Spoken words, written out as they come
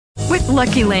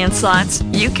Lucky Land Slots,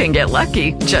 you can get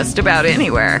lucky just about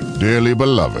anywhere. Dearly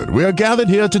beloved, we are gathered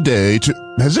here today to...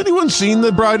 Has anyone seen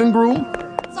the bride and groom?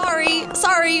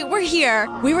 Sorry, we're here.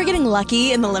 We were getting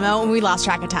lucky in the limo and we lost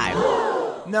track of time.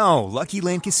 No, Lucky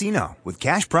Land Casino, with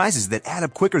cash prizes that add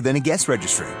up quicker than a guest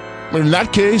registry. In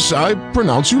that case, I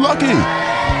pronounce you lucky.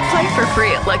 Play for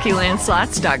free at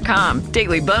LuckyLandSlots.com.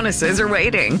 Daily bonuses are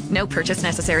waiting. No purchase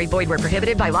necessary. Void where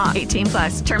prohibited by law. 18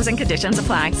 plus. Terms and conditions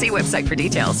apply. See website for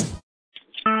details.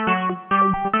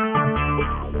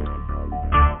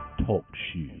 Talk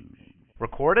shoes.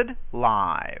 Recorded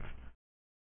live.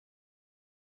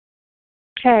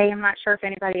 Okay, I'm not sure if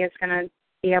anybody is going to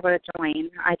be able to join.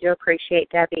 I do appreciate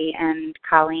Debbie and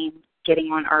Colleen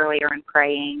getting on earlier and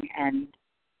praying and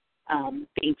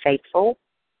being faithful.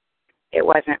 It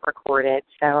wasn't recorded,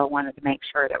 so I wanted to make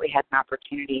sure that we had an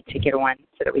opportunity to get on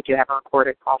so that we do have a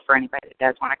recorded call for anybody that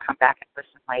does want to come back and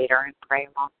listen later and pray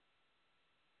along.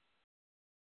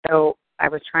 So I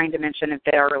was trying to mention a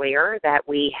bit earlier that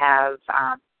we have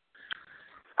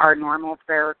our normal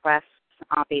prayer requests,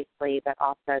 obviously, but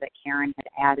also that Karen had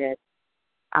added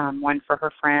one for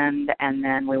her friend, and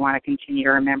then we want to continue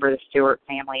to remember the Stewart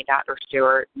family, Dr.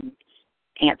 Stewart and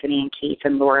Anthony and Keith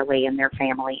and Laura Lee and their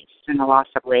families and the loss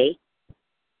of Lee.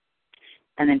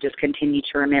 And then just continue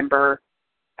to remember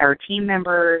our team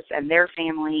members and their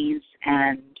families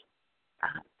and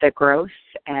the growth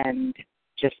and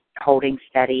just holding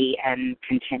steady and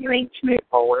continuing to move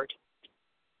forward.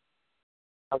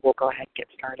 So we'll go ahead and get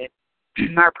started.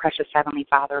 Our precious Heavenly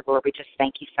Father, Lord, we just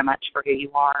thank you so much for who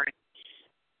you are,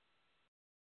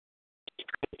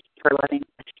 for loving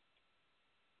us.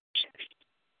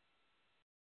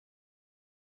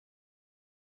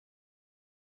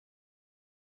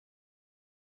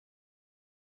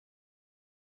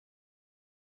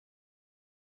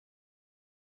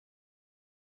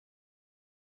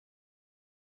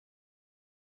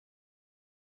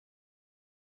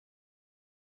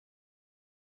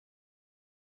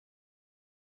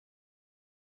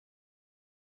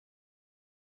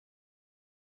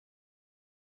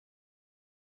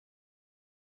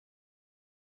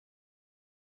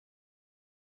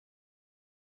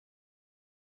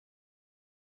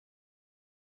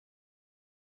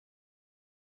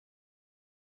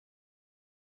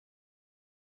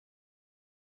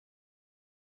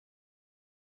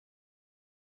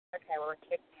 Okay, well, it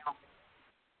kicked me off.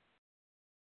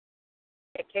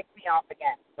 It kicked me off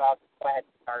again, so I'll just go ahead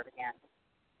and start again.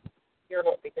 Dear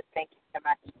Lord, we just thank you so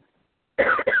much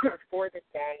for this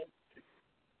day.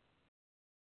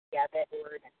 Yeah, that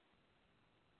Lord, and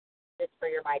just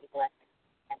for your mighty blessing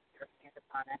and your hand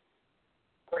upon us.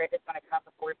 Lord, I just want to come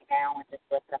before you now and just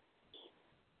lift up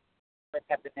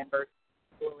the members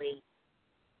fully,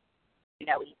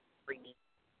 each free me.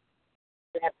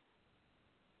 We have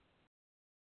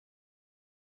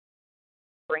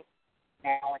bring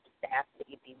now and just ask that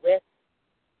you be with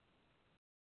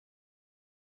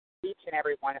each and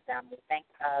every one of them. We thank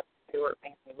the Stewart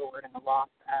family, Lord, and the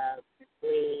loss of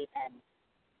Lee and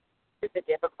just the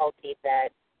difficulty that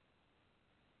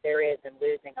there is in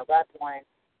losing a loved one,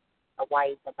 a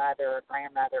wife, a mother, a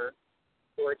grandmother.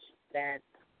 Lord, she's been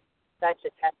such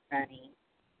a testimony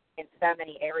in so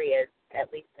many areas,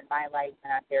 at least in my life,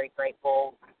 and I'm very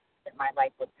grateful that my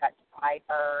life was touched by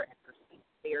her and her sweet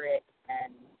spirit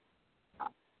and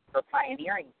her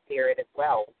pioneering spirit as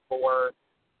well for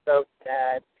both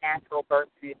the natural birth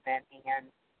movement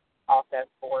and also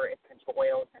for essential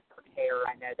oils and for care.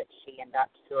 I know that she and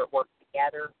Dr. Stewart worked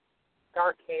together,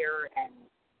 start care, and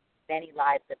many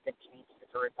lives have been changed as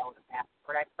a result of that.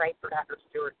 Lord, I pray for Dr.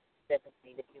 Stewart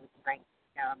specifically that you would strengthen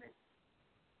him, and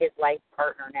his life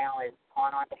partner now is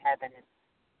gone on to heaven, and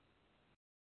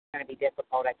it's going to be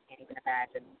difficult. I can't even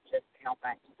imagine just how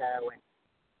much so, and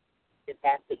just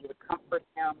ask that you would comfort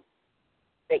him,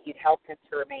 that you'd help him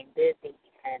to remain busy,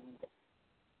 and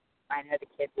I know the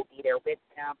kids will be there with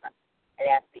him. I'd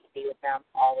ask that you be with them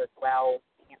all as well,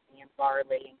 Anthony and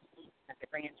Barley and Keith and the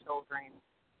grandchildren,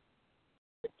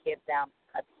 just give them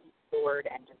a peace, Lord,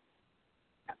 and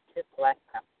just bless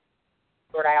them.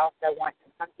 Lord, I also want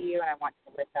to come to you, and I want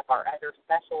to lift up our other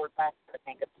special requests. I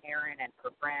think of Karen and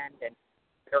her friend and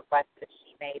the request that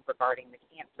she made regarding the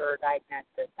cancer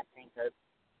diagnosis. I think of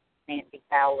Nancy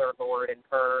Fowler, Lord, and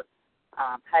her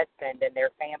husband and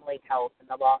their family health and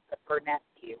the loss of her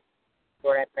nephew.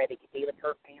 Lord, I pray that you be with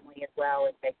her family as well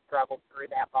as they struggle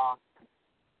through that loss.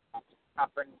 Just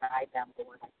comfort and guide them,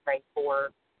 Lord. I pray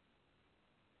for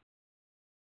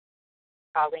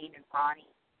Colleen and Ronnie.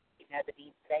 You know the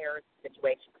needs there, the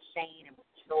situation with Shane and with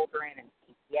children and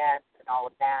CPS and all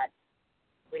of that.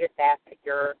 We just ask that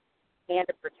your hand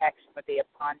of protection would be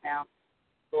upon them.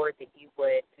 Lord, that you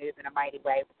would move in a mighty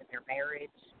way within their marriage,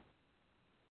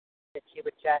 that you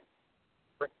would just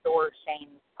restore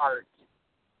Shane's heart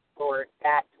towards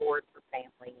her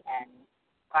family and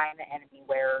find the enemy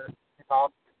where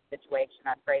involved in the situation.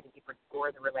 I pray that you restore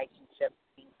the relationship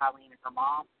between Colleen and her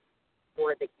mom,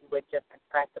 or that you would just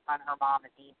impress upon her mom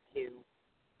a need to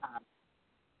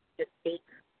just seek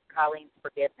Colleen's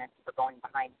forgiveness for going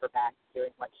behind her back and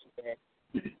doing what she did.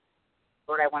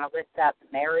 Lord, I want to lift up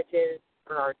marriages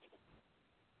for our team.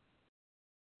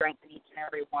 Strengthen each and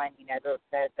every one, those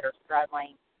that are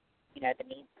struggling, the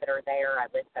needs that are there. I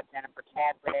lift up Jennifer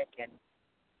Chadwick and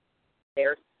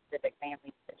their specific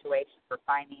family situation for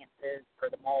finances, for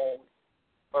the mold.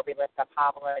 Lord, we lift up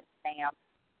Havala and Sam,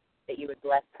 that you would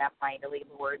bless them mightily,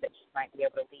 Lord, that she might be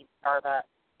able to leave Starbucks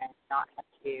and not have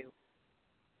to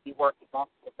be working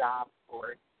multiple jobs,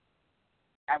 Lord.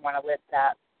 I want to lift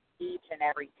up each and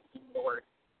every team, Lord.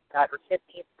 God,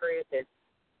 Tiffany's group is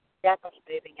definitely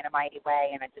moving in a mighty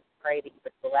way, and I just pray that you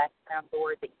would bless them,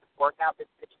 Lord, that you would work out this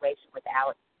situation with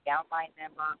Alex, the downline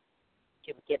member, that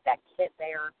you would get that kid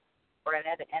there. Or I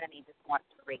know the enemy just wants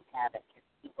to wreak havoc, and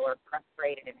people are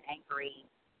frustrated and angry,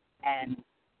 and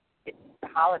it's the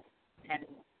holidays, and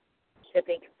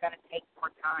shipping is going to take more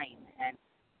time, and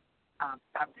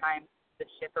sometimes the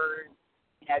shippers,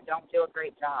 don't do a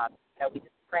great job. So we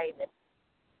just pray that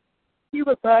you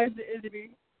would bind the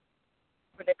enemy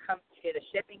when it comes to the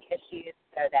shipping issues,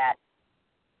 so that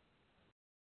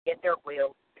get their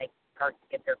wheels, they start to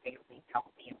get their families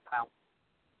healthy and well.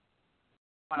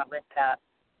 I want to lift up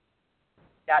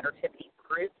Dr. Tiffany's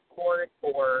group board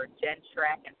for Jen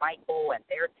Schreck and Michael and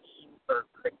their team, for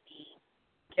Christy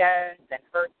Jones and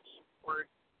her team, for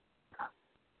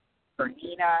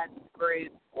Nina's group,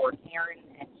 for Karen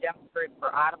and Jim's group, for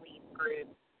Adelie's group.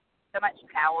 So much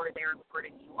power there, Lord,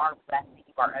 and you are blessing,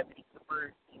 you are opening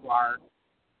doors, you are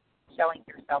showing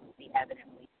yourself to be evident.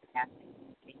 We have to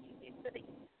continue to, so that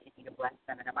you continue to bless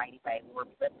them in a mighty way. Lord,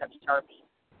 we lift up Sharpie.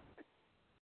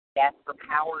 Ask for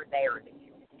power there, that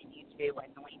you continue to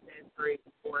anoint those groups,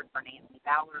 Lord, for Nancy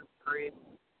Fowler's group,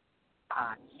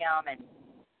 Kim and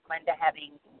Linda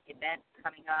having events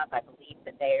coming up. I believe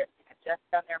that they have just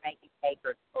done their making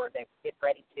papers, or they get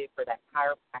ready to, for that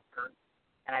chiropractor.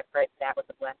 And I pray that was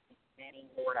a blessing to many.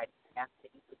 Lord, I just ask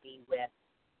that you would be with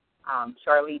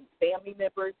Charlene's family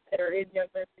members that are in Young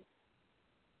Living.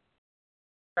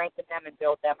 Strengthen them and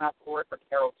build them up, Lord, for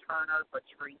Carol Turner, for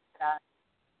Teresa.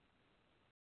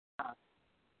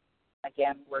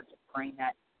 Again, we're just praying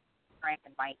that strength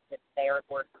and might that's there,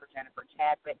 Lord, for Jennifer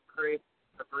Chadwick group,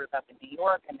 for group up in New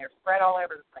York, and they're spread all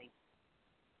over the place.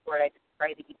 Lord, I just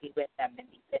pray that you be with them,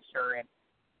 Mindy Fisher and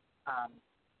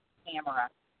Tamara.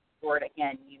 Lord,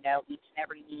 again, you know each and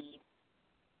every need.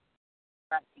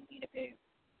 Trusting you to move.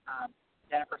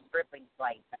 Jennifer Stripling's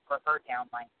life, and for her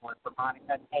downline, Lord, for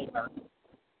Monica Taylor.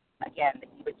 Again, that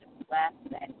you would just bless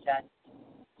and just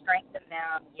strengthen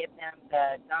them, give them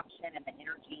the gumption and the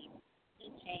energy,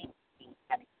 teaching,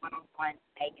 having one-on-one,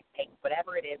 take and take,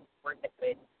 whatever it is, Lord, that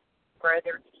would grow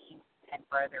their teams and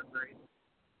grow their groups.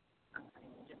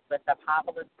 Just lift up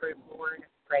Havala's group, Lord.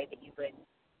 Pray that you would,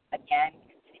 again,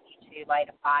 continue to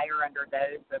light a fire under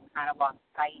those who have kind of lost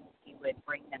sight. You would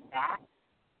bring them back,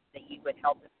 that you would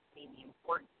help us see the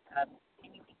importance of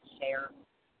continuing to share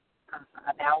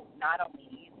about not only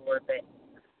you, Lord, but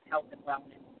health and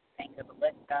wellness. Think of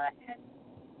Alyssa and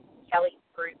Kelly's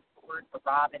group, Lord, for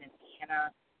Robin and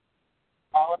Anna,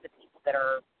 all of the people that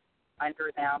are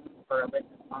under them, for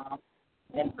Alyssa's mom,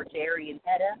 and for Jerry and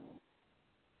Hedda.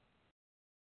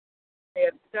 They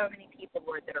have so many people,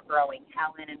 Lord, that are growing.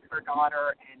 Helen and her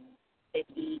daughter, and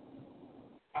Vicki,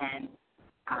 and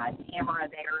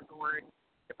Tamara there, Lord,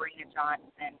 Sabrina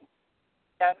Johnson.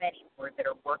 So many, Lord, that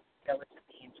are working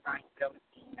diligently and trying to build a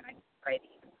team, and I just pray that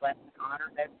you can bless and honor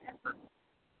those efforts.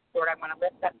 Lord, I want to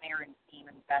lift up Marin's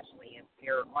team especially as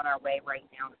we're on our way right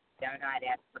now to Sedona. I'd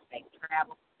ask for safe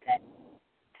travel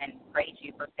and praise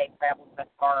you for safe travels thus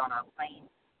far on our plane.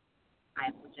 I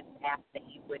would just ask that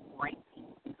you would bring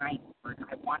people tonight, Lord.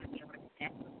 I want to be able to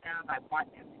connect with them. I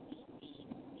want them to see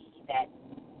that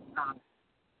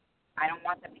I don't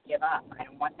want them to give up. I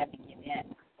don't want them to give in.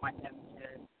 I want them to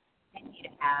continue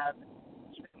to have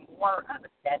even more of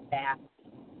a steadfast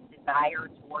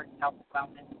desire towards health and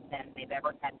wellness than they've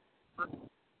ever had before.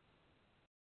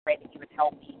 Pray that you would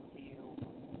help me to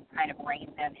kind of rein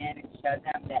them in and show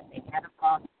them that they haven't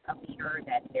lost a leader,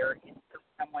 that there is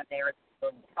someone there that's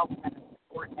going to help them and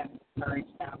support them and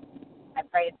encourage them. I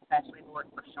pray especially,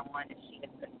 Lord, for Sean, as she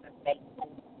has been so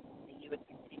faithful, that you would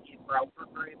continue to grow her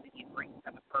group and you'd bring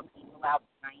some of her people out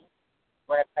tonight.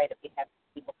 Lord, I pray that we have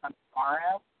people come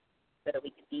tomorrow so that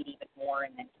we can meet even more,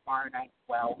 and then tomorrow night as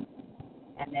well.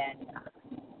 And then then,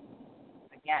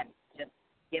 again, just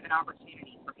give an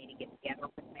opportunity for me to get together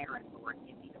with Maren, Lord,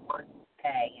 give me the words to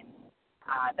say, and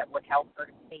that would help her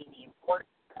to see the importance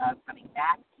of coming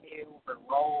back to her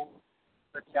role,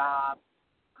 her job,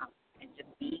 and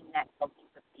just being that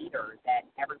cohesive leader that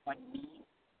everyone needs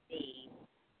to see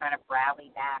kind of rally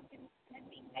back and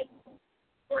be faithful.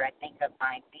 Lord, I think of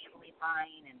my family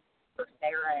line and for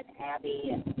Sarah and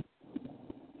Abby and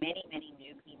many, many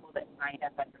new people that signed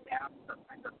up under them,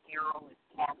 under Carol and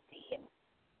Kathy, and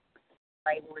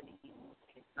pray, Lord, that you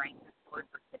would strengthen, Lord,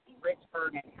 for Tiffany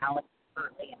Richford and Alex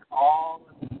Curley and all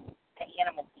of the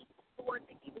animal people, Lord,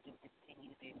 that you would just continue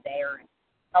to do there and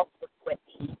help with what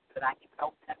needs so that I can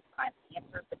help them find the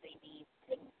answers that they need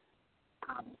to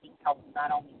seek help not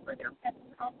only for their pets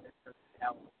but also for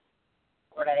themselves.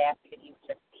 Lord, I'd ask you that you would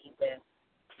just be with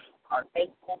our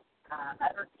faithful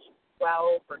other team as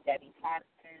well, for Debbie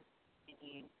Patterson,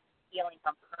 continue healing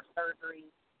from her surgery,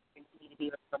 continue to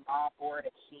be with her mom, Lord,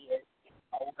 as she is getting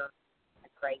older. I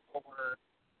pray for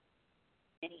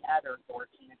many others,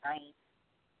 Lord, Gina Knight,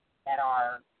 that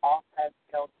are also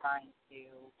still trying to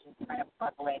just kind of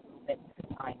plug away a little bit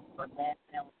at a time for Lynn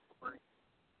Mills, Lord.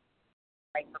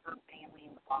 Pray for her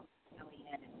family and the loss of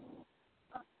Killian and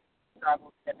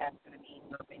struggles that that's going to be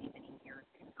for many, many years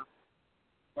to come.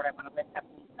 Lord, I want to lift up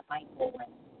Lisa Michael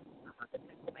and the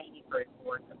Pennsylvania group,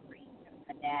 Lord, the Green and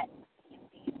Annette,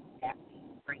 Nancy, and Daphne,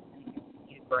 strengthening and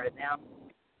continue to grow them.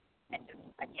 And just,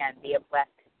 again, be a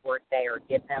blessing, Lord, there.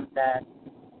 Give them the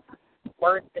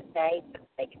words to say so that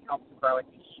they can help to grow a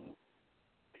team.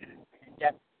 And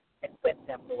just equip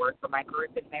them, Lord, for my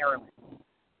group in Maryland.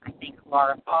 I think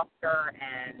Laura Foster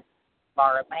and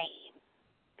Laura Lane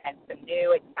and some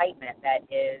new excitement that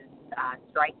is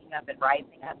striking up and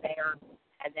rising up there.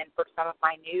 And then for some of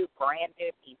my new, brand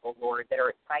new people, Lord, that are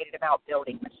excited about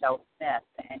building, Michelle Smith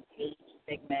and Paige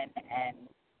Sigmund and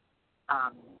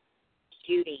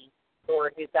Judy,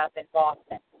 Lord, who's up in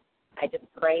Boston. I just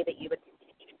pray that you would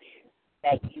continue to do,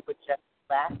 that you would just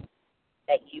bless,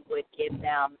 that you would give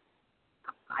them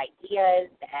ideas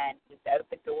and just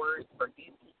open doors for new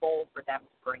people for them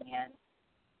to bring in.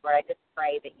 Lord, I just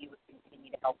pray that you would continue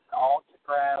to help us all to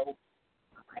grow.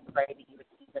 I pray that you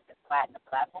would keep us at platinum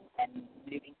level and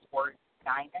moving towards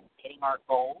diamond, hitting our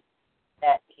goals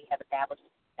that we have established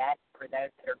set for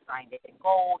those that are trying to hit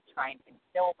gold, trying to hit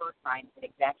silver, trying to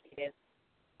hit executive.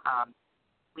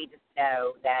 We just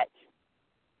know that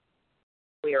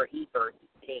we are eager to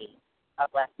see a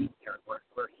blessing here. We're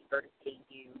eager to see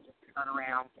you just turn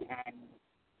around and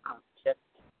just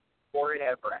pour it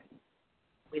over us.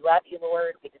 We love you,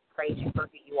 Lord. We just praise you for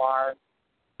who you are.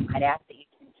 I'd ask that you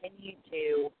continue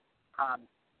to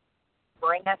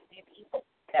bring us new people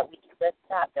that we can lift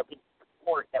up, that we can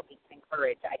support, that we can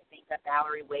encourage. I think of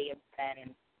Valerie Williamson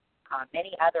and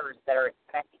many others that are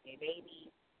expecting new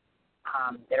babies,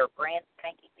 that are brand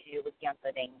spanking new with young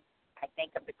living. I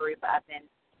think of the group up in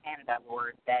Canada,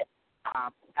 Lord, that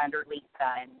under Lisa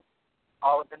and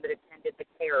all of them that attended the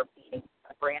care meeting,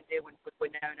 a brand new one with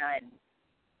Winona. And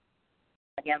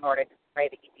again, Lord, I just pray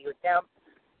that you be with them.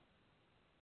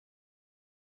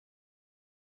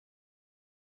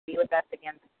 Be with us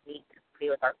again this week. Be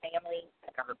with our family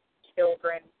and our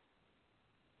children.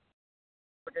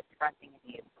 We're just trusting in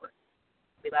you, Lord.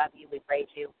 We love you. We praise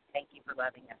you. Thank you for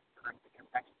loving us. In your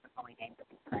precious and holy name that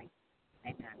we pray.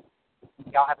 Amen.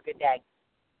 Y'all have a good day.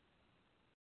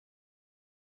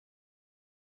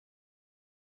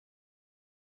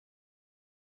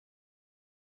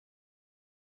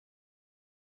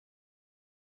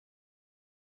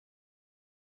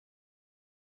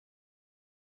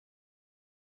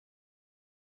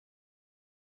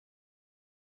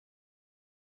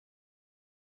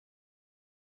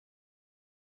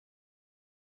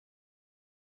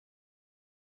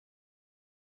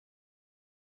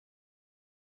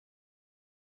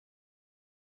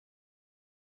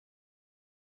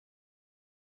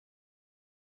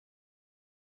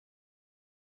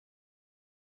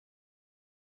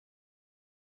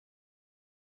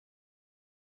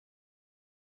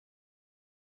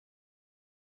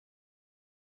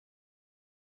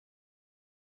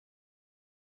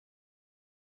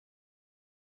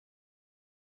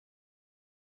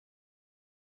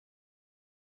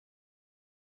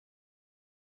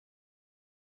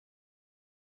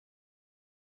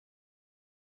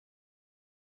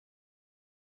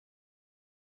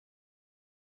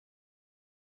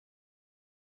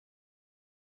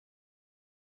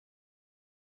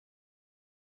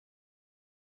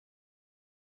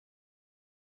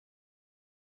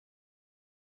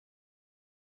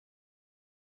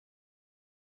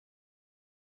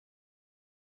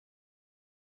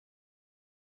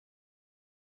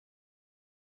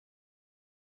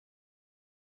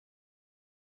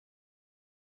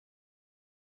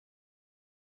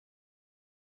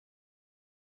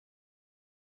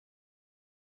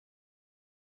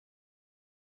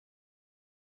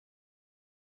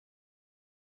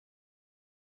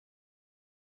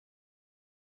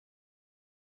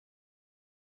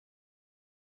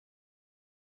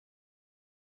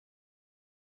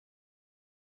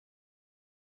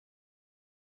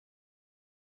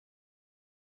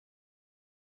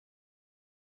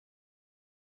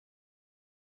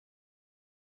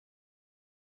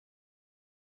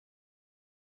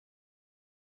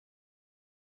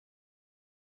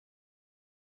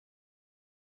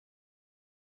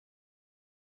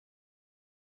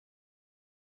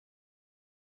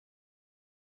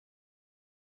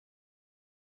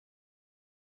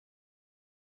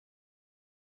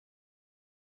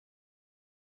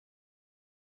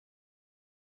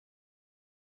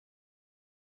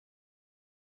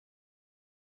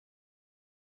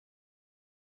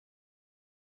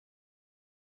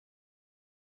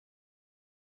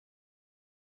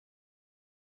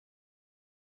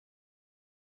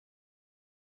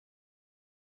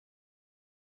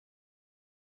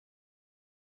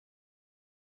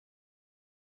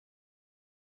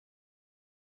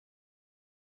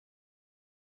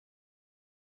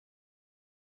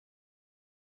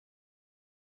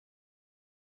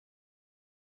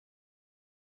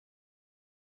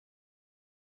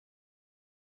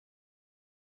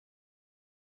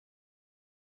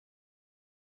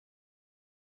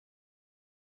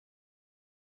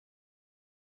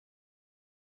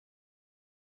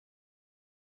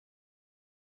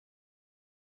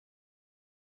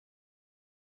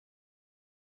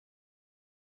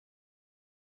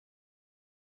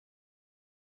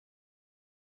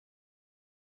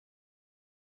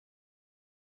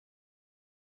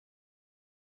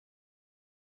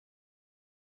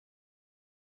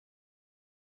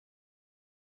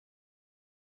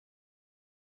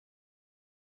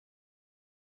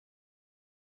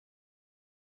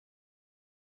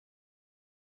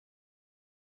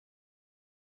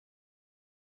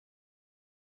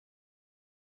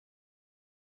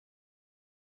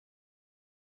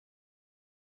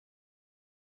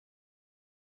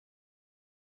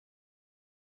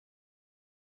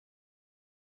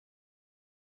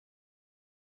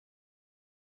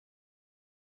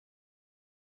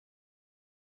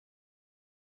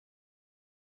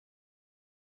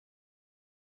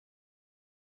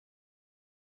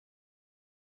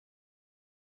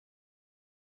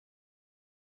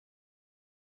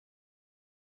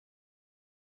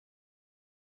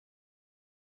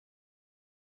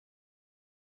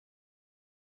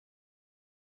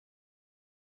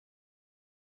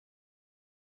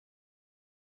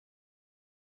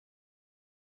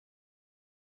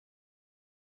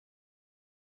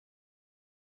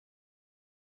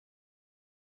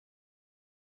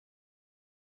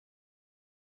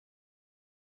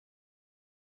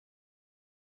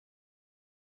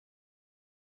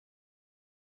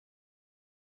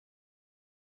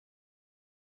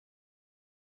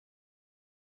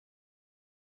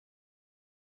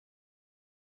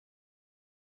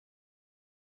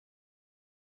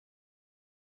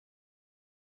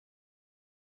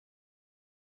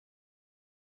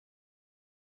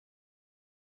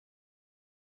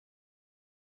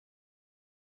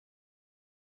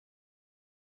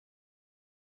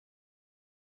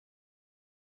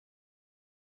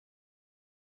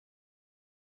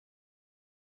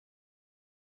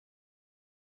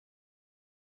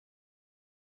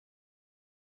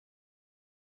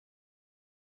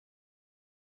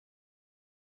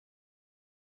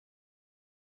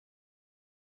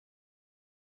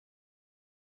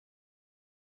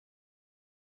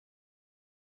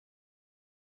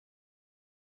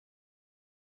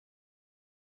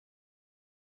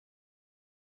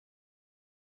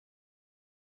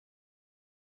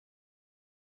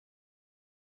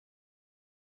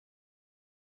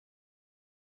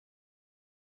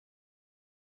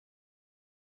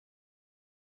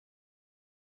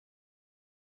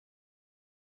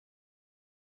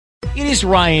 It is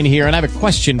Ryan here, and I have a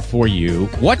question for you.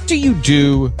 What do you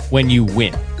do when you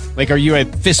win? Like, are you a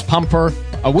fist pumper,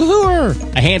 a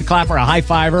woohooer, a hand clapper, a high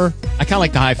fiver? I kind of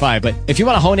like the high five, but if you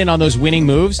want to hone in on those winning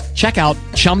moves, check out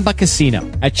Chumba Casino.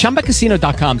 At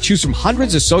ChumbaCasino.com, choose from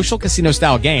hundreds of social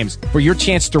casino-style games for your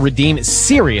chance to redeem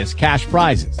serious cash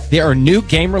prizes. There are new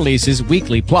game releases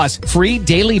weekly, plus free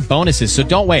daily bonuses. So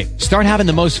don't wait. Start having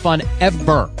the most fun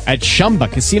ever at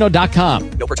ChumbaCasino.com.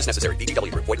 No purchase necessary.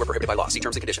 VGW Group. Void where prohibited by law. See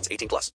terms and conditions. 18+.